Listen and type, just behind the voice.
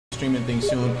streaming thing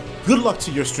soon. Good luck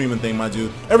to your streaming thing, my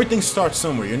dude. Everything starts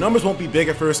somewhere. Your numbers won't be big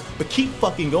at first, but keep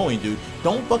fucking going, dude.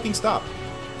 Don't fucking stop.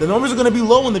 The numbers are gonna be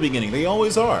low in the beginning, they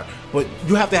always are. But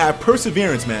you have to have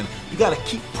perseverance, man. You gotta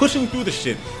keep pushing through the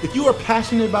shit. If you are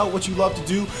passionate about what you love to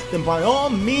do, then by all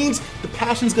means, the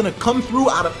passion's gonna come through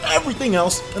out of everything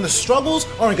else, and the struggles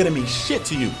aren't gonna mean shit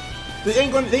to you. They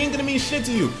ain't gonna mean shit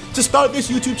to you. To start this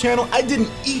YouTube channel, I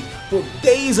didn't eat for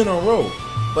days in a row.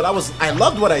 But I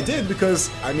loved what I did because,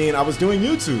 I mean, I was doing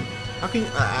YouTube.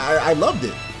 I loved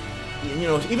it. You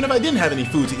know, even if I didn't have any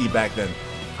food to eat back then,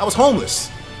 I was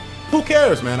homeless. Who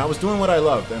cares, man? I was doing what I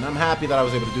loved, and I'm happy that I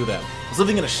was able to do that. I was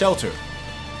living in a shelter.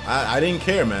 I didn't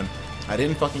care, man. I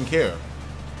didn't fucking care.